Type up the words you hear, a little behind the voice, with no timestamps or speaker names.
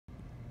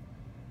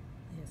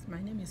My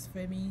name is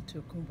Femi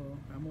Tokunboh.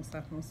 I'm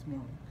Osahon's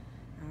mom,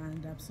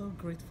 and I'm so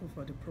grateful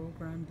for the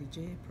program, the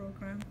JA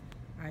program.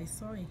 I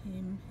saw in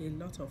him a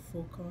lot of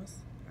focus.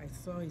 I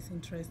saw his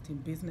interest in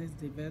business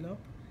develop.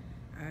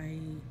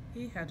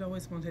 He had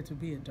always wanted to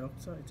be a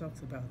doctor. He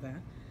talks about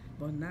that,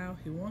 but now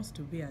he wants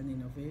to be an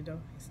innovator.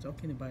 He's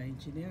talking about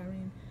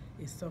engineering.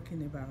 He's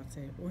talking about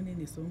owning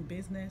his own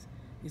business.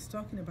 He's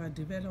talking about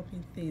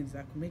developing things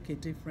that could make a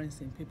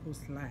difference in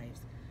people's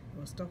lives. I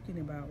was talking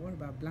about what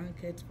about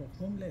blankets for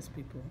homeless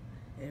people?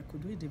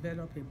 Could we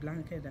develop a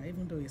blanket that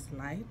even though it's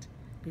light,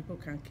 people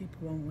can keep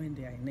warm when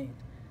they are in need?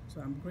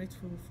 So I'm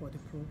grateful for the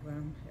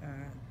program.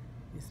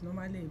 He's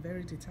normally a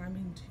very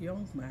determined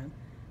young man,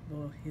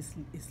 but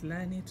he's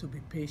learning to be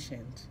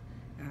patient.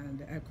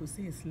 And I could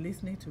see he's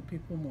listening to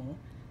people more,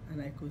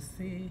 and I could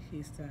see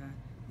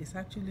he's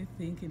actually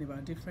thinking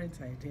about different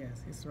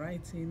ideas. He's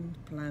writing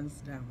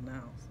plans down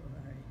now. So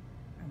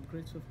I'm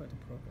grateful for the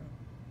program.